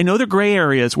that. I know there are gray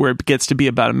areas where it gets to be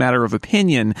about a matter of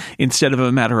opinion instead of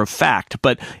a matter of fact.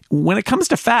 But when it comes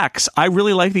to facts, I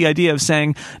really like the idea of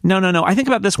saying, no. I think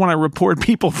about this when I report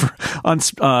people on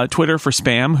Twitter for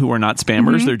spam who are not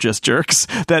spammers. They're just jerks.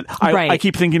 That I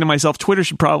keep thinking to myself, Twitter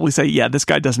should probably say, yeah, this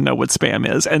guy doesn't know what spam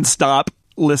is, and stop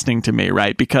listening to me,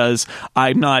 right? Because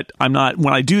I'm not,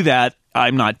 when I do that,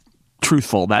 I'm not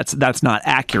truthful. That's not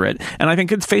accurate. And I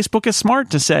think Facebook is smart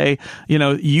to say,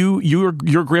 your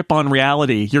grip on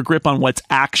reality, your grip on what's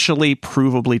actually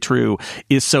provably true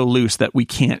is so loose that we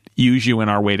can't use you in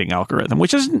our weighting algorithm,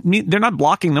 which isn't, they're not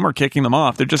blocking them or kicking them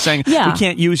off. They're just saying, we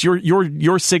can't use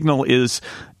your signal is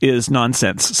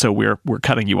nonsense. So we're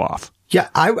cutting you off. Yeah,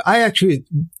 I actually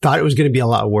thought it was going to be a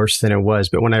lot worse than it was.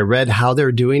 But when I read how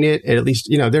they're doing it, at least,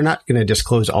 they're not going to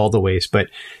disclose all the ways, but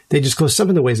they disclose some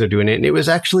of the ways they're doing it. And it was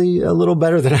actually a little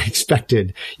better than I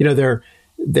expected.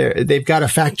 They've got a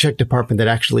fact check department that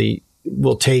actually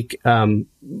will take, kind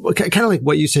of like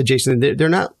what you said, Jason. They're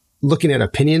not looking at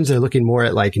opinions. They're looking more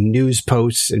at like news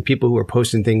posts and people who are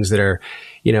posting things that are,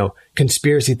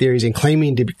 conspiracy theories and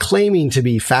claiming to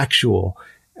be factual.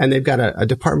 And they've got a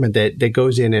department that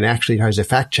goes in and actually tries to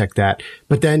fact check that.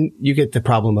 But then you get the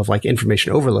problem of like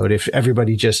information overload. If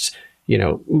everybody just,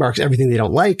 marks everything they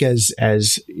don't like as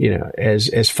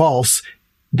false,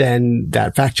 then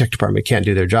that fact check department can't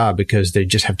do their job because they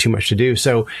just have too much to do.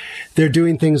 So they're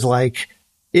doing things like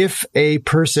if a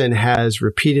person has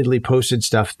repeatedly posted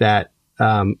stuff that,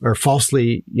 or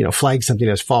falsely, flagged something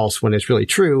as false when it's really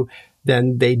true,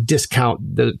 then they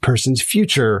discount the person's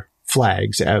future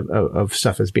flags of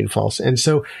stuff as being false. And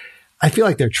so I feel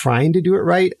like they're trying to do it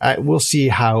right. We'll see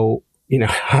how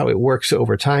it works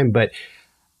over time, but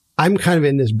I'm kind of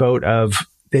in this boat of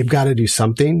they've got to do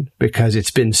something because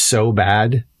it's been so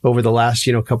bad over the last,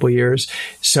 couple of years.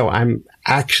 So I'm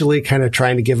actually kind of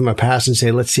trying to give them a pass and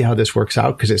say, let's see how this works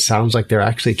out. Cause it sounds like they're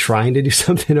actually trying to do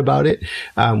something about it.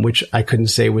 Which I couldn't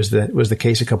say was the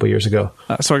case a couple of years ago.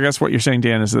 So I guess what you're saying,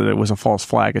 Dan, is that it was a false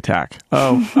flag attack.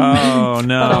 Oh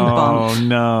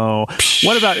no.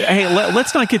 What about, hey,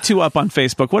 let's not get too up on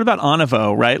Facebook. What about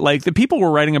Onavo, right? Like the people were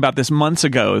writing about this months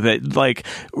ago that like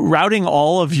routing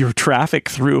all of your traffic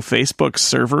through Facebook's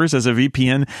servers as a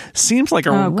VPN seems like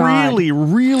a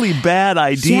really bad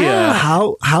idea. Yeah.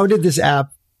 How did this app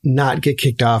not get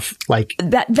kicked off like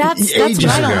that's what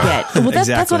I don't get. Well,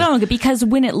 that's what I don't get, because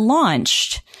when it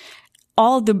launched,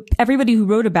 everybody who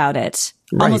wrote about it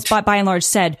almost by and large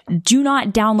said, do not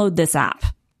download this app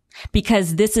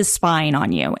because this is spying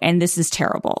on you and this is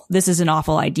terrible. This is an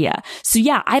awful idea. So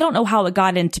yeah, I don't know how it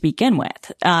got in to begin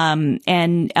with.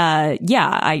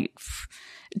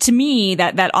 To me,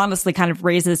 that honestly kind of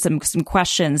raises some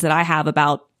questions that I have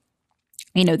about,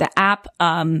 the app,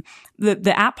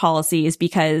 the app policies,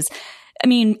 because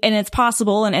and it's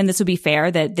possible, and this would be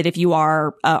fair that if you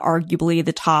are arguably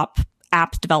the top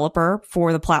app developer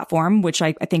for the platform, which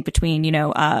I think between,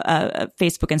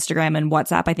 Facebook, Instagram, and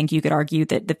WhatsApp, I think you could argue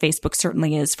that the Facebook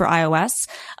certainly is for iOS.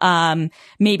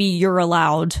 Maybe you're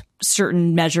allowed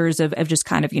certain measures of just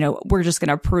kind of, we're just going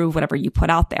to approve whatever you put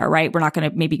out there, right? We're not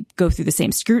going to maybe go through the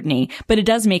same scrutiny, but it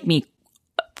does make me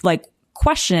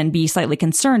question and be slightly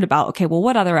concerned about, okay, well,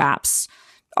 what other apps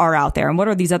are out there and what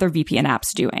are these other VPN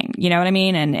apps doing? You know what I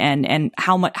mean? And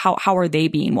how are they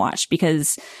being watched?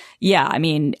 Because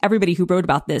everybody who wrote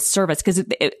about this service, because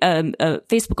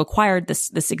Facebook acquired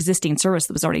this existing service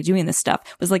that was already doing this stuff,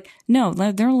 was like, no,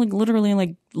 they're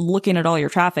literally looking at all your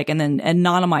traffic and then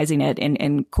anonymizing it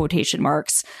in quotation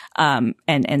marks, and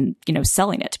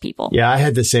selling it to people. Yeah, I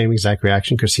had the same exact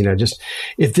reaction, Christina. Just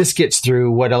if this gets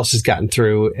through, what else has gotten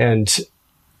through? And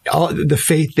all the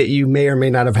faith that you may or may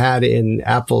not have had in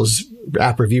Apple's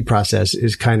app review process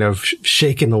is kind of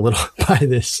shaken a little by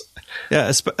this.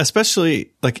 Yeah,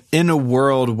 especially like in a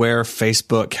world where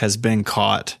Facebook has been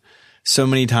caught so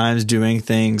many times doing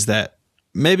things that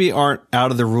maybe aren't out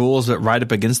of the rules, but right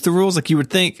up against the rules. Like you would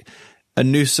think a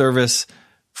new service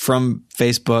from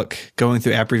Facebook going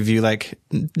through app review, like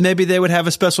maybe they would have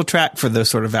a special track for those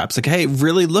sort of apps. Like, hey,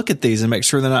 really look at these and make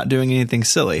sure they're not doing anything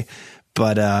silly.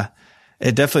 But,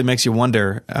 it definitely makes you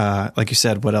wonder, like you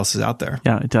said, what else is out there.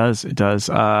 Yeah, it does. It does.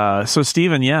 So,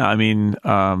 Stephen,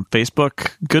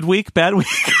 Facebook, good week, bad week?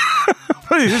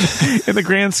 In the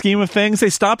grand scheme of things,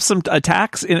 they stopped some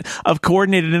attacks of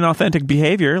coordinated inauthentic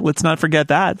behavior. Let's not forget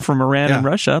that from Iran and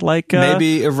Russia.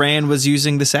 Maybe Iran was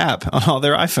using this app on all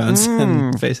their iPhones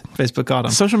and Facebook got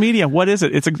them. Social media, what is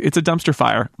it? It's a dumpster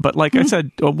fire. But like I said,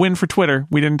 a win for Twitter.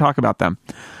 We didn't talk about them.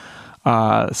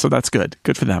 So that's good.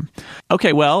 Good for them.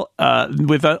 Okay, well,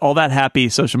 with all that happy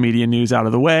social media news out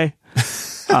of the way,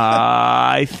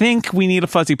 I think we need a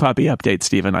Fuzzy Puppy update,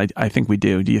 Stephen. I think we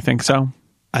do. Do you think so?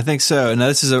 I think so. Now,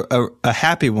 this is a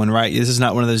happy one, right? This is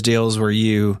not one of those deals where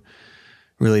you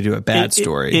really do a bad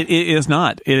story. It is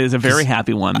not. It is a very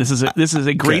happy one. This is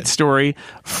a great story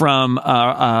from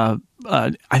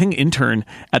I think intern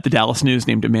at the Dallas News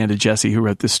named Amanda Jesse, who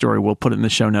wrote this story. We'll put it in the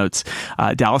show notes.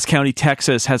 Dallas County,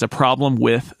 Texas has a problem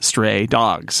with stray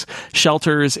dogs.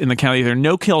 Shelters in the county, they're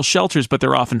no-kill shelters, but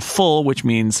they're often full, which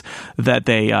means that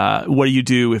they, what do you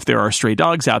do if there are stray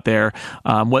dogs out there?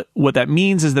 What that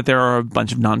means is that there are a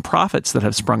bunch of nonprofits that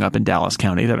have sprung up in Dallas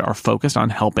County that are focused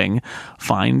on helping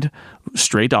find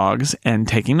stray dogs and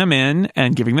taking them in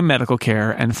and giving them medical care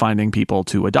and finding people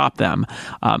to adopt them.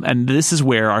 And this is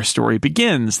where our story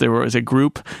begins. There was a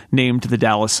group named the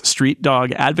Dallas Street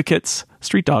Dog Advocates.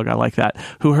 Street dog, I like that.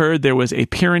 Who heard there was a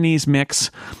Pyrenees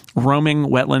mix roaming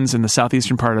wetlands in the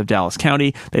southeastern part of Dallas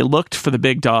County. They looked for the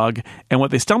big dog, and what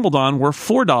they stumbled on were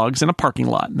 4 dogs in a parking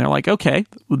lot. And they're like, okay,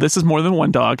 this is more than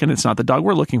one dog, and it's not the dog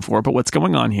we're looking for, but what's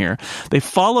going on here? They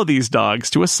follow these dogs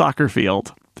to a soccer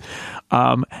field,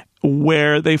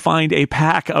 where they find a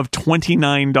pack of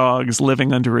 29 dogs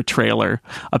living under a trailer.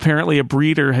 Apparently, a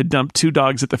breeder had dumped 2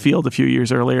 dogs at the field a few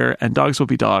years earlier, and dogs will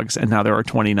be dogs, and now there are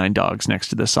 29 dogs next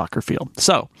to the soccer field.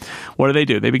 So, what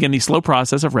do? They begin the slow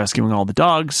process of rescuing all the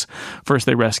dogs. First,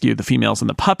 they rescue the females and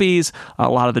the puppies.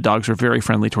 A lot of the dogs were very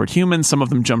friendly toward humans. Some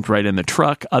of them jumped right in the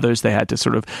truck. Others, they had to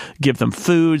sort of give them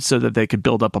food so that they could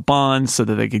build up a bond, so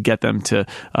that they could get them to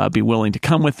be willing to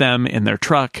come with them in their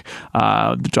truck.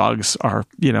 The dogs are,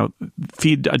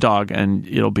 feed a dog and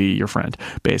it'll be your friend,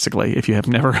 basically. If you have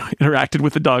never interacted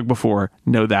with a dog before,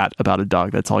 know that about a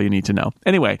dog. That's all you need to know.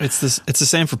 Anyway. It's the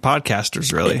same for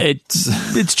podcasters, really.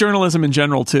 It's journalism in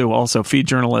general, too. Also, feed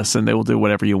journalists and they will do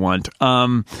whatever you want.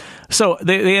 So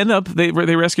they end up, they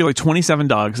rescue like 27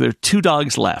 dogs. There are 2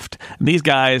 dogs left. And these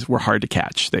guys were hard to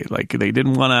catch. They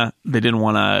didn't want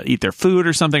to eat their food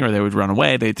or something, or they would run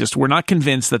away. They just were not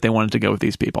convinced that they wanted to go with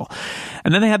these people.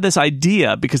 And then they had this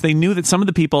idea, because they knew that some of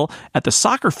the people at the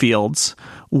soccer fields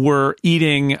were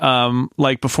eating,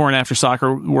 like before and after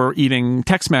soccer, were eating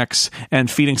Tex-Mex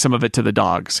and feeding some of it to the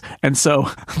dogs. And so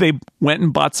they went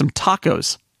and bought some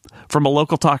tacos from a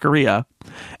local taqueria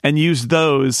and used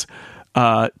those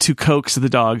to coax the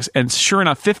dogs. And sure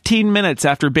enough, 15 minutes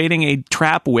after baiting a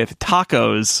trap with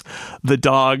tacos, the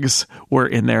dogs were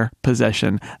in their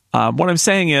possession. What I'm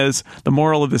saying is, the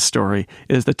moral of this story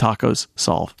is that tacos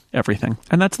solve everything.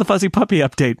 And that's the Fuzzy Puppy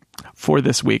update for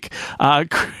this week.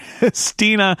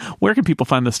 Christina, where can people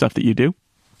find the stuff that you do?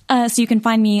 So you can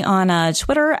find me on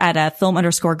Twitter at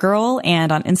film_girl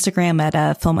and on Instagram at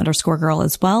film_girl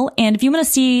as well. And if you want to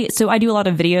see, so I do a lot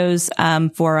of videos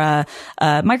for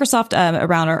Microsoft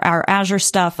around our Azure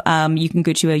stuff. You can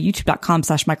go to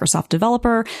youtube.com/Microsoft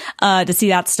developer to see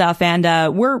that stuff. And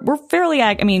we're fairly,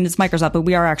 it's Microsoft, but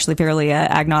we are actually fairly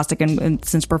agnostic, and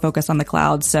since we're focused on the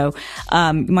cloud, so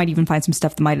you might even find some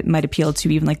stuff that might appeal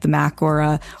to even like the Mac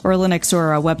or Linux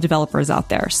or web developers out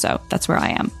there. So that's where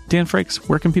I am. Dan Frakes,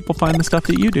 where can people find the stuff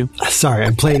that you do? Sorry,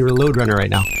 I'm playing Reload Runner right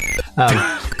now.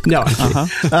 No.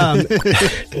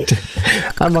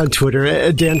 I'm on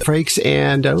Twitter, Dan Frakes,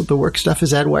 and the work stuff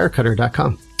is at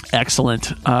wirecutter.com.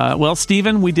 Excellent. Well,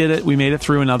 Stephen, we did it. We made it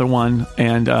through another one,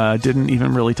 and didn't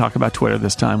even really talk about Twitter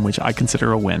this time, which I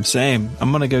consider a win. Same.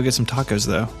 I'm gonna go get some tacos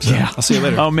though. So yeah, I'll see you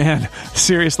later. Oh man,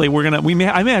 seriously,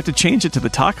 I may have to change it to the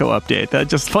taco update.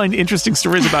 Just find interesting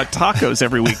stories about tacos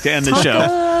every week to end the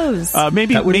show.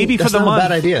 Maybe for the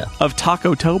month of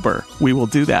Taco-tober, we will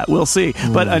do that. We'll see.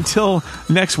 But until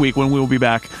next week, when we will be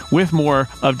back with more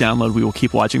of Download, we will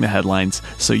keep watching the headlines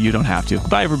so you don't have to.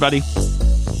 Bye, everybody.